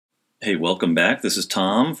Hey, welcome back. This is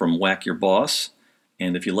Tom from Whack Your Boss.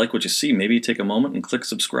 And if you like what you see, maybe take a moment and click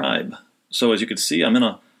subscribe. So as you can see, I'm in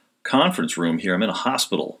a conference room here. I'm in a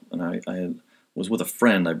hospital. And I was with a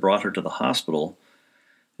friend. I brought her to the hospital.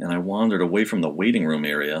 And I wandered away from the waiting room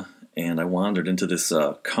area. And I wandered into this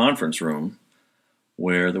conference room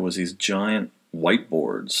where there was these giant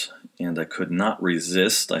whiteboards. And I could not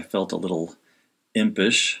resist. I felt a little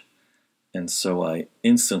impish. And so I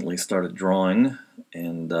instantly started drawing,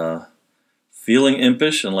 and feeling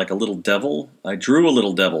impish and like a little devil, I drew a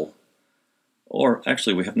little devil. Or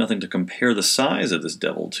actually, we have nothing to compare the size of this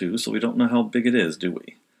devil to, so we don't know how big it is, do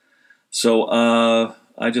we? So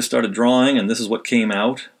I just started drawing, and this is what came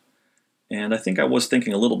out. And I think I was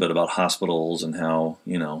thinking a little bit about hospitals and how,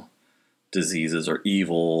 diseases are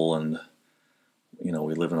evil, and, we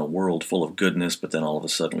live in a world full of goodness, but then all of a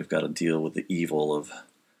sudden we've got to deal with the evil of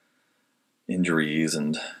injuries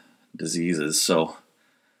and diseases. So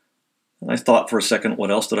I thought for a second,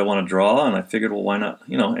 what else did I want to draw? And I figured, well, why not?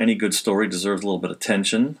 Any good story deserves a little bit of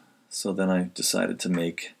tension. So then I decided to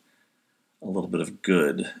make a little bit of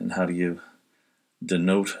good. And how do you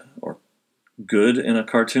denote or good in a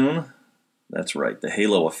cartoon? That's right, the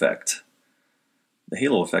halo effect. The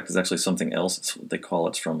halo effect is actually something else. It's what they call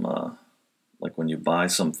it from like when you buy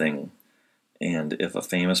something, and if a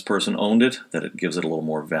famous person owned it, that it gives it a little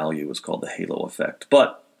more value. It's called the halo effect.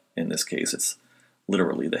 But in this case, it's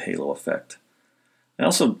literally the halo effect. I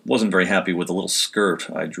also wasn't very happy with the little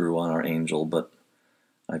skirt I drew on our angel, but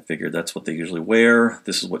I figured that's what they usually wear.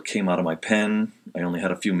 This is what came out of my pen. I only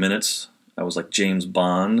had a few minutes. I was like James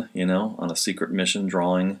Bond, on a secret mission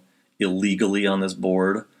drawing illegally on this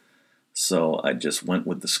board. So I just went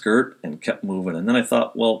with the skirt and kept moving. And then I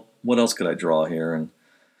thought, well, what else could I draw here? And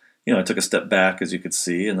I took a step back, as you could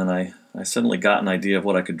see, and then I suddenly got an idea of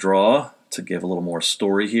what I could draw to give a little more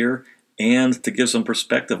story here and to give some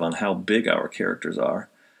perspective on how big our characters are.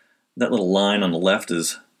 That little line on the left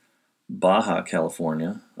is Baja,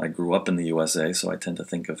 California. I grew up in the USA, so I tend to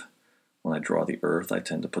think of, when I draw the Earth, I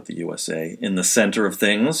tend to put the USA in the center of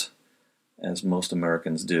things, as most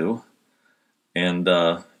Americans do. And,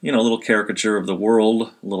 a little caricature of the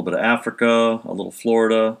world, a little bit of Africa, a little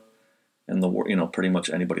Florida. And pretty much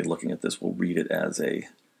anybody looking at this will read it as a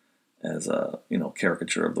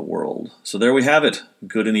caricature of the world. So there we have it,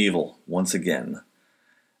 good and evil, once again.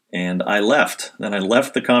 And I left. Then I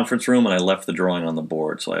left the conference room and I left the drawing on the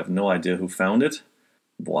board. So I have no idea who found it.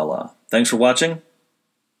 Voila. Thanks for watching.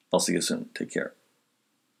 I'll see you soon. Take care.